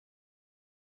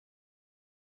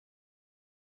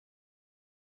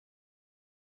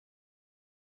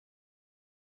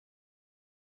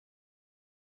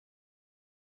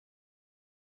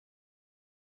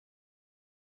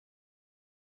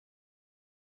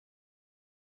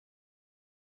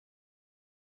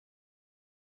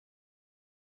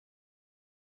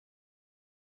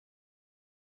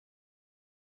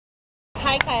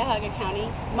Hi, Cuyahoga County.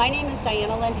 My name is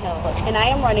Dianna Lynn, and I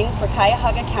am running for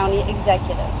Cuyahoga County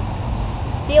Executive.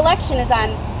 The election is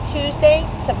on Tuesday,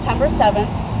 September 7th,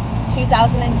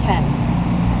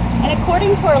 2010. And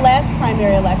according to our last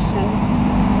primary election,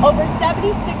 over 76%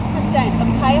 of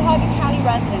Cuyahoga County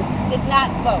residents did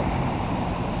not vote.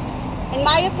 In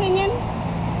my opinion,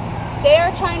 they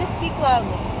are trying to speak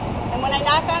loudly. And when I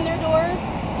knock on their doors,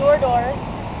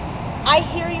 I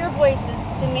hear your voices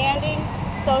demanding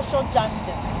social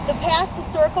justice. The past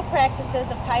historical practices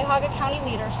of Cuyahoga County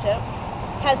leadership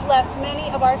has left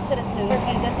many of our citizens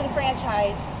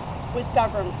disenfranchised with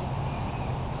government.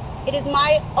 It is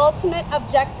my ultimate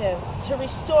objective to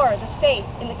restore the faith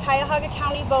in the Cuyahoga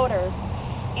County voters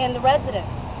and the residents,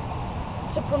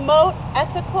 to promote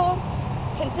ethical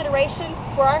consideration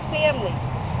for our families,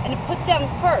 and to put them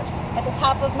first at the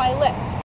top of my list.